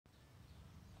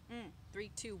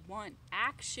3, 2, 1,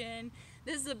 action.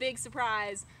 This is a big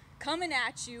surprise coming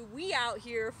at you. We out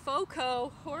here,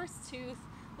 Foco, Horsetooth.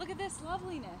 Look at this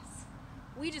loveliness.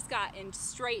 We just got in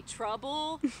straight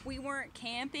trouble. We weren't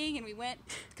camping and we went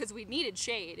because we needed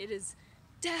shade. It is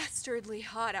dastardly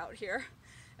hot out here.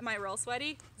 Am I real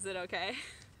sweaty? Is it okay?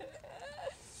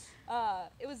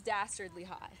 It was dastardly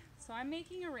hot. So I'm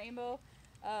making a rainbow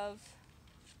of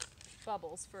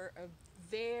bubbles for a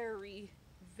very,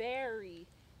 very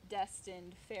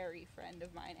destined fairy friend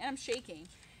of mine. And I'm shaking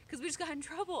because we just got in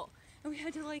trouble and we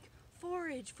had to like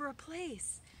forage for a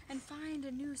place and find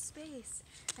a new space,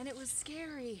 and it was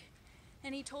scary,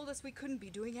 and he told us we couldn't be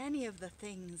doing any of the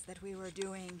things that we were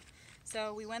doing,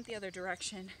 so we went the other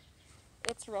direction.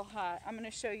 It's real hot. I'm gonna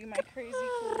show you my crazy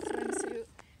cool swimsuit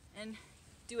and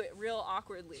do it real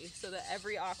awkwardly so that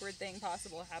every awkward thing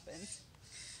possible happens.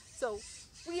 So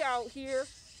we out here,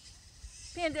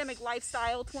 pandemic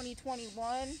lifestyle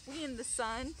 2021, we in the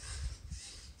sun.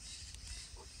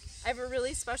 I have a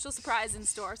really special surprise in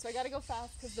store, so I gotta go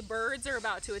fast because the birds are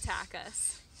about to attack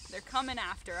us. They're coming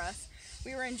after us.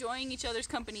 We were enjoying each other's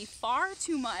company far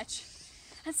too much,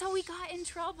 and so we got in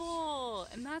trouble.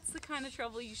 And that's the kind of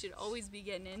trouble you should always be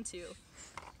getting into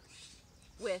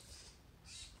with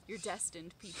your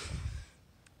destined people,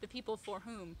 the people for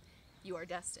whom you are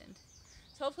destined.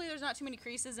 So hopefully there's not too many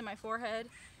creases in my forehead.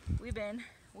 We've been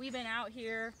out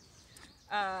here,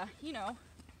 you know,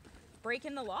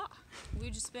 breaking the law.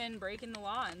 We've just been breaking the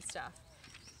law and stuff.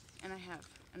 And I have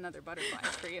another butterfly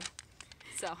for you.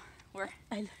 So I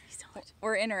love you so much.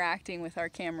 We're interacting with our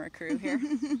camera crew here.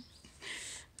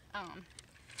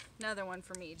 Another one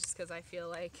for me, just because I feel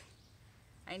like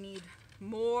I need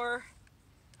more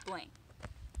blank.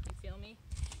 You feel me?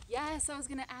 Yes, I was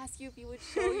gonna ask you if you would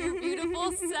show your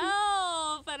beautiful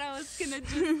self, and I was gonna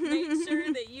just make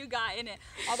sure that you got in it.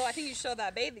 Although I think you show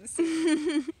that bathing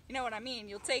suit. You know what I mean?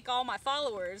 You'll take all my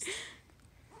followers.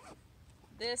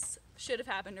 This should have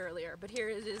happened earlier, but here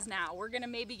it is now. We're gonna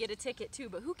maybe get a ticket too,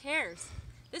 but who cares?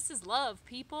 This is love,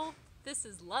 people. This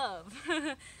is love.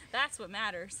 That's what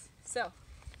matters. So,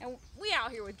 and we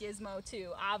out here with Gizmo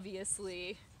too,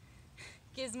 obviously.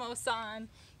 Gizmo-san,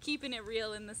 keeping it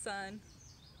real in the sun.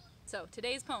 So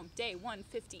today's poem, day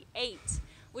 158,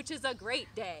 which is a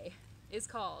great day, is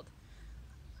called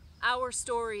Our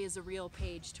Story is a Real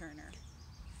Page Turner.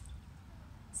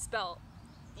 Spelled,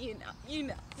 you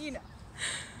know.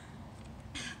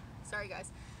 Sorry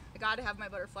guys, I gotta have my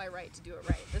butterfly right to do it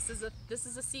right. This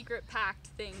is a secret pact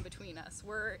thing between us.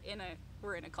 We're in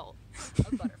a cult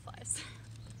of butterflies.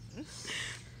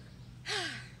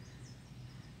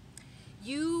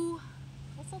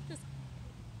 Let's let this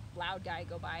loud guy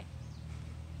go by.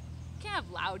 Can't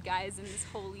have loud guys in this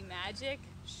holy magic.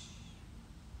 Shh.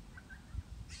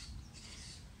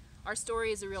 Our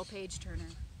story is a real page turner.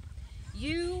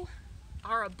 You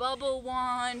are a bubble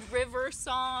wand, river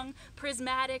song,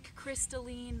 prismatic,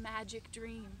 crystalline magic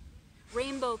dream,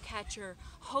 rainbow catcher,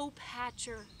 hope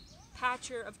hatcher,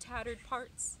 patcher of tattered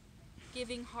parts,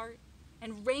 giving heart,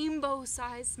 and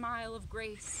rainbow-sized smile of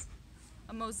grace,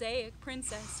 a mosaic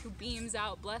princess who beams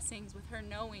out blessings with her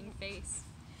knowing face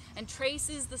and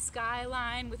traces the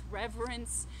skyline with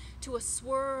reverence to a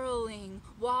swirling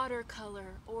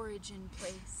watercolor origin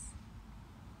place.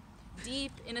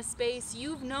 Deep in a space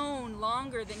you've known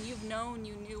longer than you've known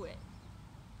you knew it.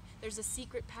 There's a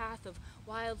secret path of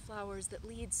wildflowers that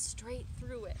leads straight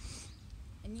through it,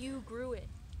 and you grew it,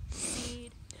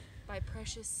 seed by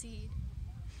precious seed,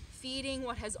 feeding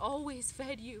what has always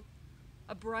fed you,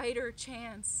 a brighter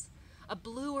chance, a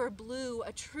bluer blue,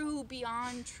 a true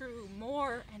beyond true,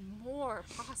 more and more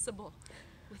possible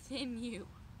within you.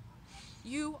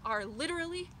 You are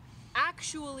literally,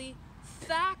 actually,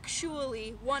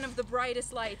 factually one of the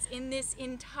brightest lights in this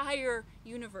entire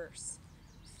universe.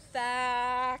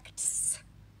 Facts.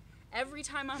 Every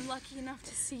time I'm lucky enough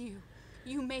to see you,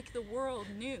 you make the world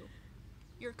new.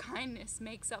 Your kindness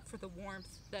makes up for the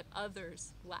warmth that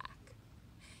others lack.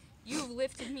 You've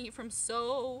lifted me from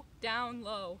so down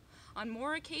low on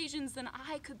more occasions than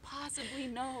I could possibly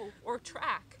know or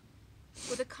track.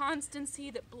 With a constancy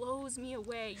that blows me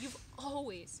away, you've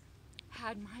always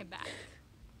had my back.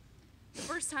 The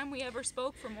first time we ever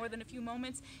spoke for more than a few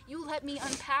moments, you let me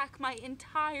unpack my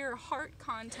entire heart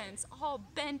contents, all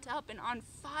bent up and on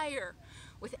fire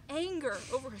with anger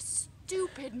over a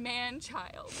stupid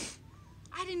man-child.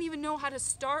 I didn't even know how to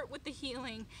start with the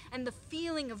healing, and the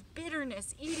feeling of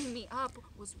bitterness eating me up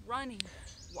was running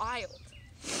wild.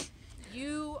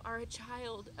 You are a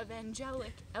child of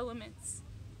angelic elements,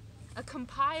 a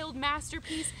compiled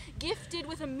masterpiece gifted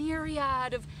with a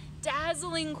myriad of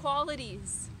dazzling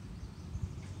qualities.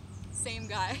 same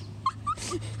guy.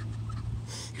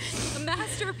 A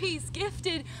masterpiece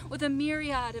gifted with a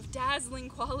myriad of dazzling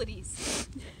qualities,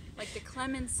 like the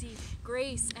clemency,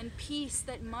 grace, and peace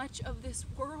that much of this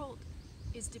world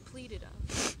is depleted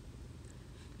of.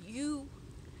 You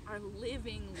are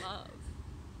living love.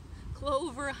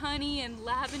 Clover, honey, and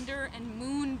lavender and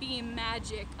moonbeam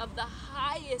magic of the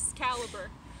highest caliber.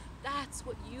 That's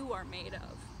what you are made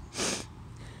of.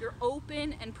 Your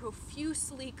open and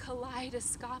profusely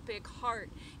kaleidoscopic heart,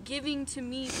 giving to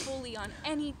me fully on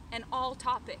any and all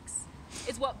topics,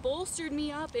 is what bolstered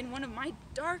me up in one of my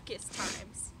darkest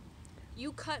times.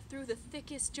 You cut through the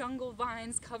thickest jungle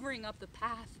vines, covering up the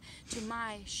path to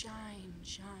my shine,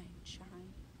 shine,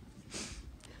 shine.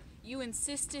 You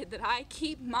insisted that I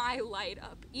keep my light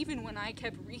up, even when I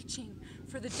kept reaching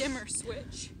for the dimmer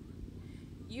switch.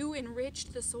 You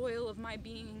enriched the soil of my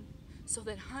being so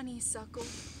that honeysuckle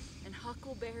and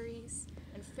huckleberries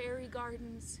and fairy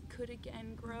gardens could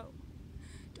again grow.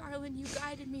 Darling, you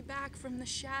guided me back from the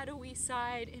shadowy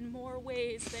side in more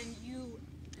ways than you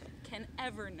can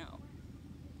ever know.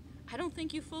 I don't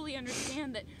think you fully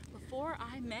understand that before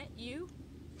I met you,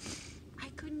 I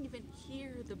couldn't even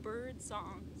hear the bird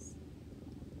songs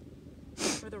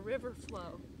or the river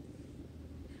flow.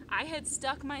 I had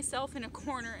stuck myself in a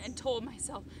corner and told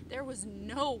myself there was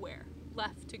nowhere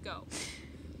left to go.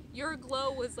 Your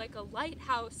glow was like a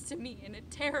lighthouse to me in a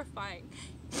terrifying,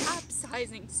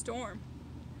 capsizing storm.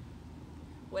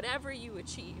 Whatever you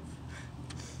achieve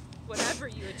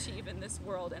in this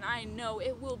world, and I know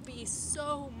it will be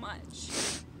so much,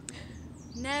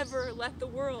 never let the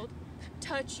world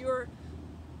touch your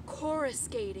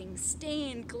coruscating,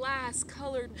 stained glass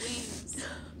colored wings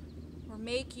or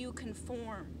make you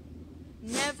conform.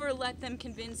 Never let them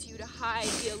convince you to hide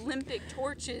the Olympic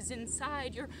torches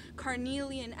inside your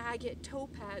carnelian, agate,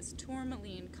 topaz,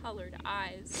 tourmaline colored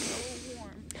eyes, so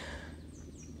warm.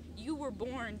 You were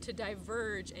born to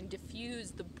diverge and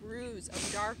diffuse the bruise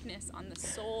of darkness on the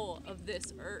soul of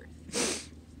this earth,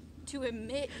 to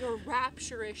emit your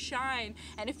rapturous shine,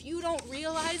 and if you don't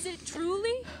realize it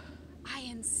truly, I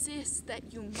insist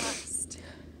that you must.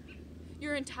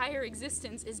 Your entire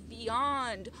existence is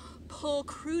beyond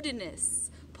pulchritudinous.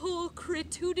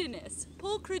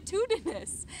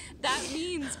 That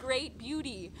means great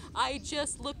beauty. I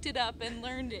just looked it up and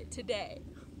learned it today.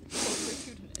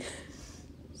 Pulchritudinous.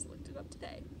 Just looked it up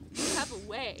today. You have a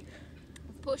way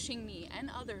of pushing me and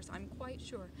others, I'm quite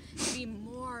sure, to be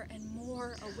more and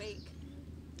more awake.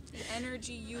 The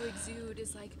energy you exude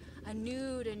is like a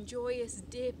nude and joyous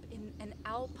dip in an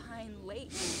alpine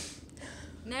lake.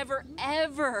 Never,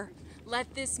 ever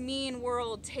let this mean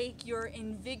world take your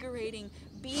invigorating,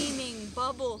 beaming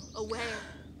bubble away.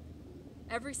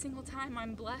 Every single time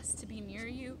I'm blessed to be near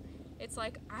you, it's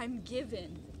like I'm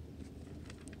given.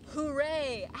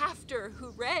 Hooray after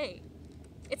hooray.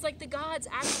 It's like the gods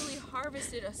actually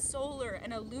harvested a solar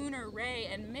and a lunar ray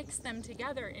and mixed them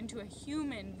together into a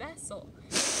human vessel.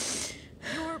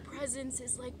 Your presence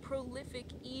is like prolific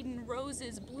Eden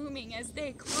roses blooming as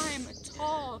they climb a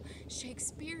tall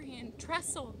Shakespearean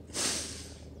trestle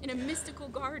in a mystical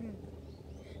garden.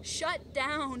 Shut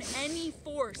down any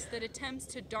force that attempts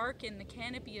to darken the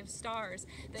canopy of stars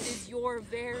that is your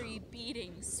very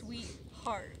beating sweet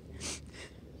heart.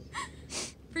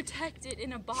 Protected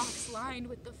in a box lined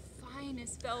with the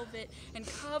finest velvet and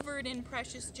covered in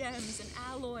precious gems and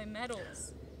alloy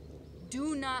metals.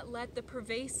 Do not let the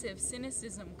pervasive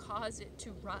cynicism cause it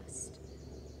to rust.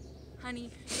 Honey,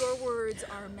 your words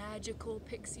are magical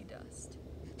pixie dust,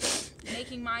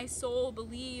 making my soul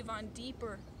believe on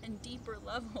deeper and deeper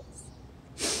levels.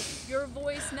 Your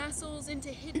voice nestles into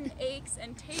hidden aches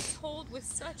and takes hold with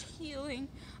such healing,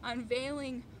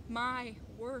 unveiling my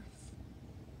worth.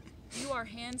 You are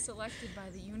hand-selected by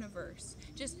the universe,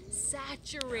 just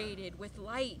saturated with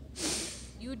light.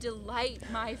 You delight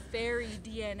my fairy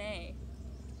DNA.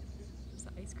 It's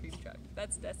the ice cream truck.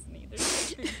 That's Destiny. There's the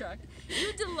ice cream truck.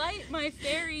 You delight my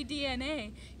fairy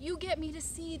DNA. You get me to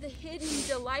see the hidden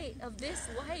delight of this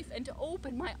life and to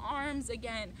open my arms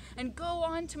again and go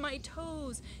on to my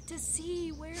toes to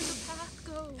see where the path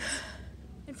goes.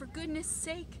 And for goodness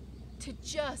sake, to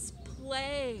just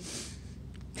play.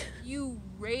 You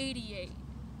radiate.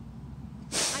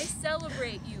 I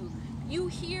celebrate you. You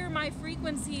hear my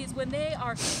frequencies when they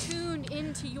are tuned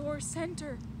into your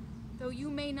center. Though you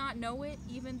may not know it,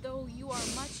 even though you are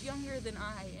much younger than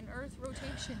I in Earth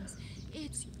rotations,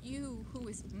 it's you who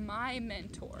is my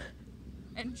mentor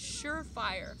and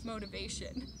surefire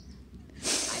motivation.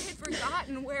 I had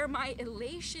forgotten where my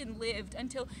elation lived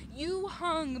until you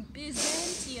hung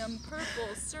Byzantium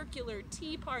purple circular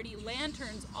tea party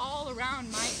lanterns all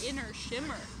around my inner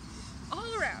shimmer.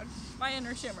 All around. my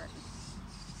inner shimmer.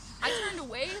 I turned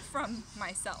away from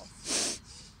myself.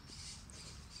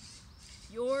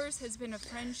 Yours has been a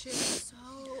friendship so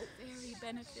very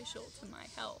beneficial to my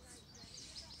health.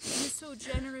 You so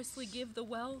generously give the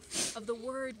wealth of the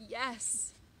word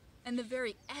yes and the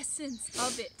very essence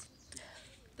of it.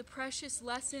 The precious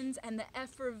lessons and the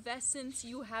effervescence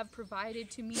you have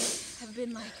provided to me have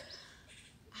been like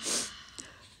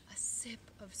a sip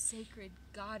of sacred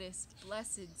goddess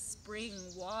blessed spring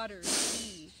water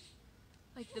tea.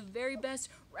 Like the very best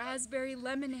raspberry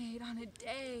lemonade on a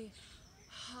day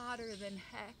hotter than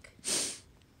heck.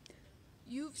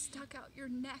 You've stuck out your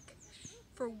neck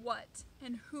for what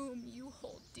and whom you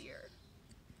hold dear.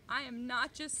 I am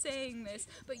not just saying this,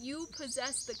 but you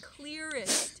possess the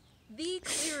clearest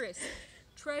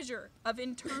treasure of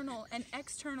internal and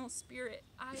external spirit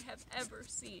I have ever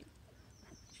seen.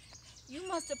 You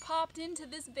must have popped into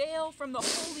this veil from the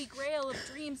holy grail of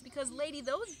dreams because, lady,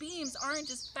 those beams aren't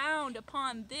just found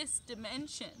upon this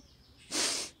dimension.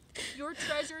 Your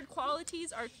treasured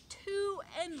qualities are too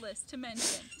endless to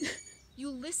mention. You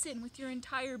listen with your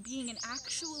entire being and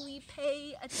actually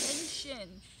pay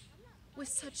attention. With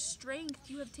such strength,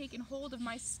 you have taken hold of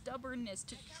my stubbornness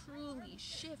to truly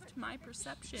shift my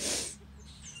perceptions.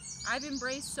 I've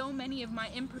embraced so many of my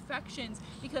imperfections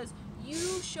because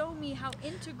you show me how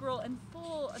integral and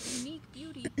full of unique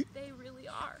beauty they really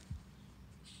are.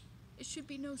 It should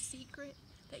be no secret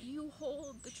that you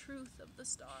hold the truth of the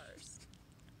stars.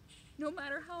 No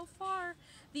matter how far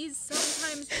these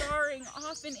sometimes jarring,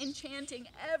 often enchanting,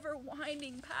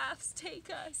 ever-winding paths take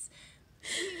us,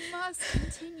 we must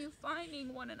continue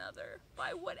finding one another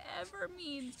by whatever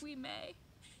means we may.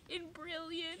 In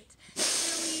brilliant,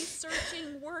 silly,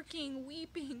 searching, working,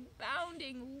 weeping,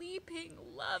 bounding, leaping,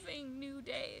 loving new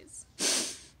days.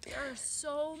 There are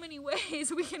so many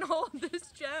ways we can hold this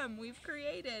gem we've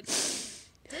created.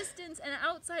 Distance and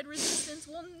outside resistance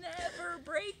will never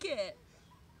break it.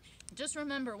 Just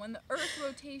remember, when the Earth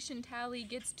rotation tally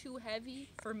gets too heavy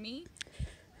for me,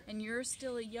 and you're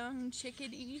still a young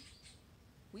chickadee,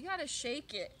 we gotta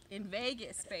shake it in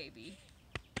Vegas, baby.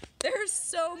 There's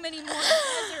so many more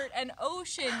desert and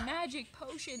ocean, magic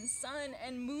potion, sun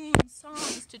and moon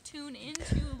songs to tune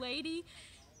into, lady.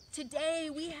 Today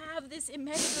we have this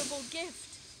immeasurable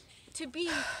gift to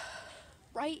be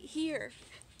right here,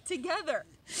 together.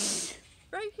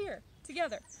 Right here,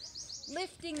 together.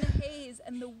 Lifting the haze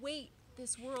and the weight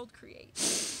this world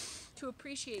creates. To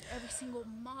appreciate every single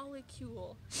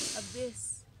molecule of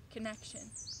this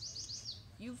connection.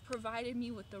 You've provided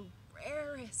me with the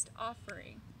rarest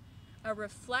offering. A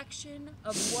reflection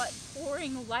of what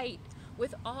pouring light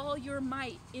with all your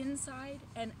might inside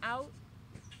and out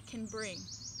can bring.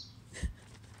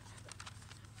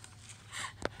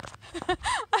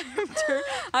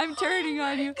 I'm turning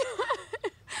on you.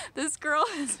 This girl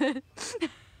is I'm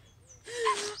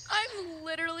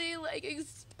literally like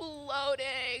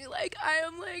exploding. Like I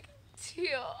am like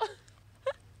teal.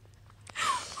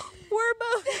 We're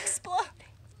both exploding.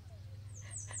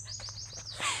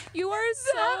 You are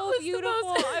so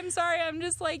beautiful. I'm sorry. I'm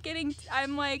just like getting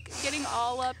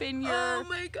all up in your Oh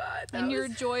my god. your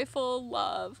joyful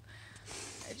love.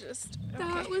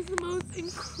 That was the most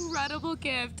incredible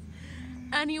gift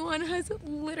anyone has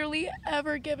literally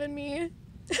ever given me.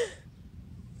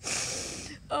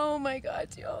 Oh my god,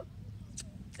 Teal.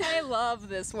 I love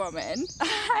this woman.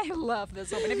 I love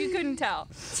this woman. If you couldn't tell.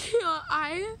 Teal,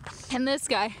 And this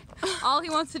guy, all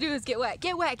he wants to do is get wet.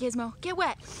 Get wet, Gizmo. Get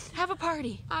wet. Have a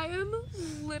party. I am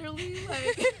literally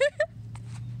like...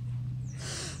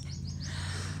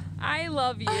 I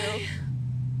love you.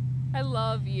 I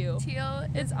love you. Teal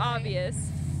It's is obvious.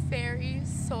 Fairy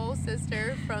soul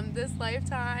sister from this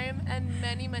lifetime and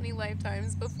many, many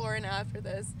lifetimes before and after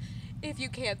this, if you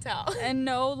can't tell. And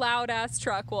no loud ass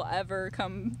truck will ever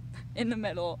come in the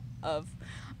middle of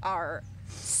our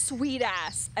sweet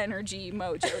ass energy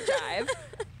mojo jive.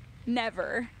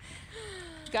 Never.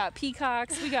 We got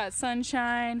peacocks, we got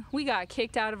sunshine, we got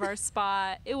kicked out of our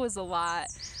spot. It was a lot.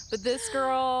 But this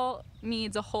girl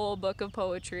needs a whole book of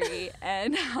poetry,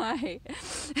 and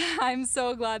I'm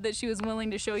so glad that she was willing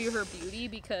to show you her beauty,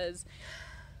 because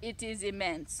it is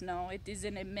immense. No, it is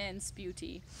an immense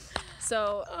beauty.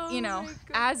 So, you know,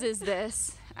 as is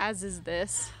this,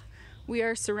 we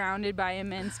are surrounded by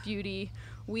immense beauty.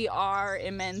 We are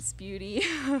immense beauty.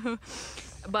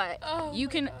 But you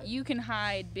can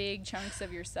hide big chunks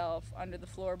of yourself under the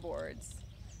floorboards,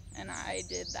 and I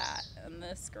did that, and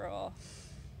this girl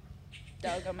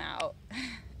dug them out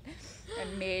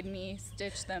and made me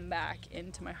stitch them back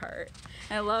into my heart.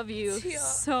 I love you Teal,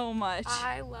 so much.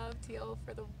 I love Teal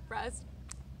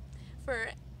for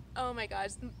Oh my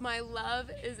gosh, my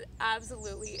love is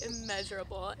absolutely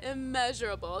immeasurable.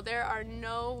 Immeasurable. There are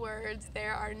no words.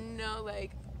 There are no,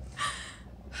 like...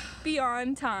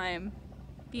 Beyond time.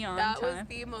 Beyond that time. was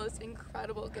the most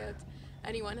incredible gift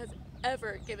anyone has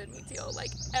ever given me, Teal.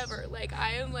 Like, ever. Like,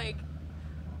 I am, like...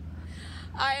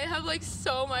 I have, like,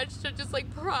 so much to just, like,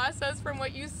 process from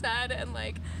what you said, and,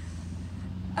 like...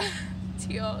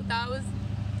 Teal, that was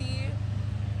the...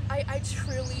 I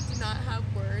truly do not have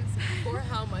words for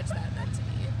how much that meant to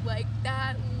me. Like,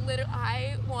 that literally...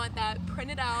 I want that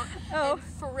printed out and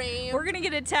framed. We're gonna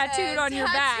get it tattooed on your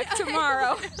back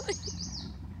tomorrow.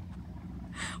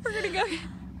 We're gonna go...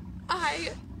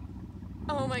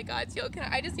 Oh my God, Teal,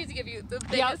 I just need to give you the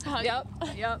biggest hug.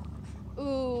 Yep.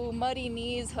 Ooh, muddy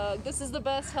knees hug. This is the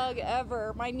best hug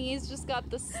ever. My knees just got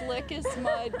the slickest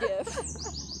mud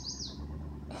gift.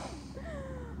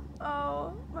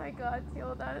 Oh my God,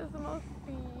 Teal, that is the most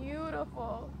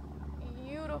beautiful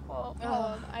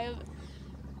hug I have.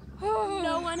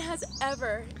 No one has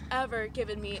ever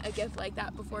given me a gift like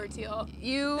that before, Teal.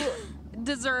 You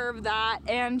deserve that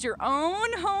and your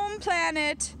own home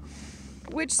planet,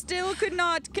 which still could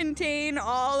not contain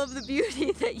all of the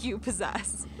beauty that you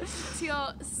possess.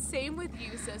 Teal, same with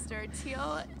you, sister.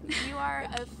 Teal, you are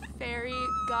a fairy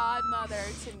godmother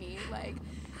to me. Like,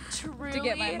 truly. To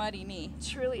get my muddy knee.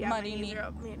 Truly, yeah, muddy knee.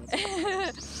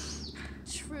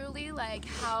 Truly, like,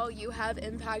 how you have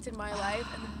impacted my life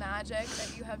and the magic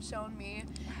that you have shown me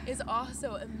is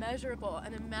also immeasurable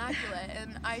and immaculate,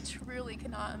 and I truly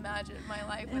cannot imagine my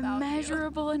life without you.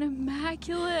 Immeasurable and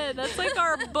immaculate. That's like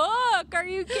our book. Are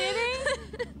you kidding?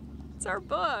 It's our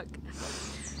book.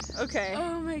 Okay.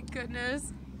 Oh my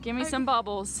goodness. Give me some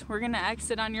bubbles. We're gonna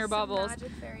exit on your bubbles.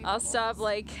 Magic fairy I'll bubbles. stop.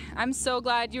 Like, I'm so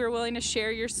glad you were willing to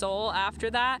share your soul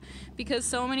after that, because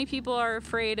so many people are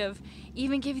afraid of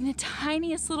even giving the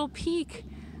tiniest little peek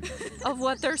of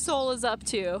what their soul is up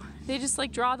to. They just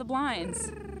like draw the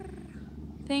blinds.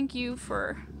 Thank you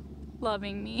for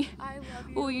loving me. I love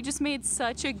you. Oh, you just made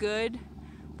such a good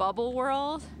bubble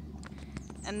world.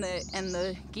 And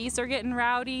the geese are getting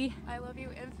rowdy. I love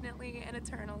you infinitely and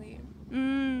eternally.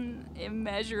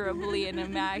 Immeasurably and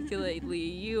immaculately.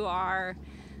 You are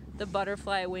the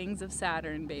butterfly wings of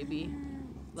Saturn, baby.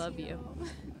 Love you.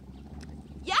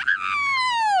 Yow!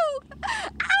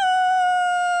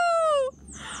 Ow!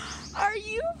 Are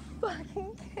you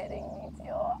fucking kidding me,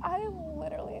 Teal? I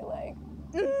literally, like,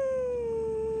 that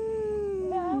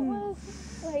was,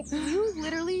 like, you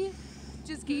literally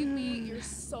just gave me your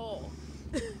soul.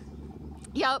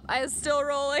 Yep, I was still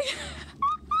rolling.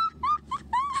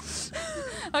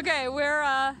 Okay,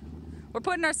 we're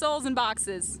putting our souls in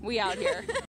boxes. We out here.